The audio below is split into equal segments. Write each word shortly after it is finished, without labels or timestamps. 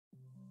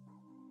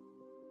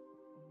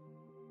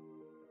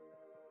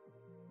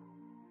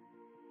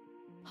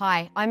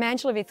Hi, I'm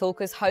Angela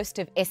Vithulkas, host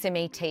of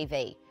SME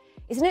TV.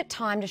 Isn't it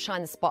time to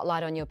shine the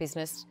spotlight on your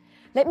business?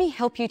 Let me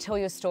help you tell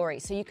your story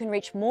so you can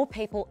reach more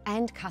people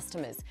and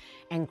customers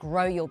and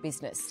grow your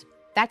business.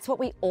 That's what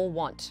we all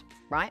want,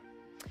 right?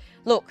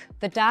 Look,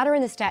 the data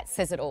and the stats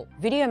says it all.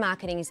 Video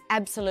marketing is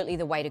absolutely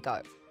the way to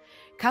go.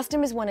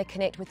 Customers want to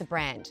connect with the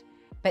brand,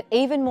 but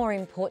even more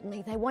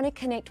importantly, they want to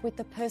connect with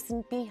the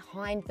person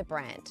behind the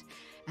brand,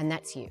 and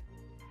that's you.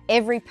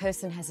 Every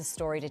person has a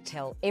story to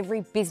tell.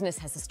 Every business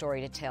has a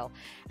story to tell.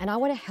 And I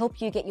want to help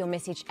you get your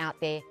message out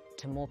there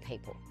to more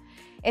people.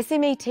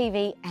 SME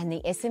TV and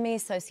the SME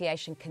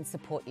Association can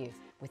support you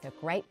with a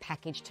great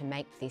package to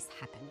make this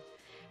happen.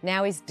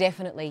 Now is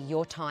definitely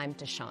your time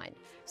to shine.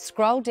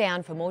 Scroll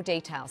down for more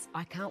details.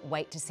 I can't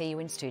wait to see you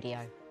in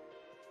studio.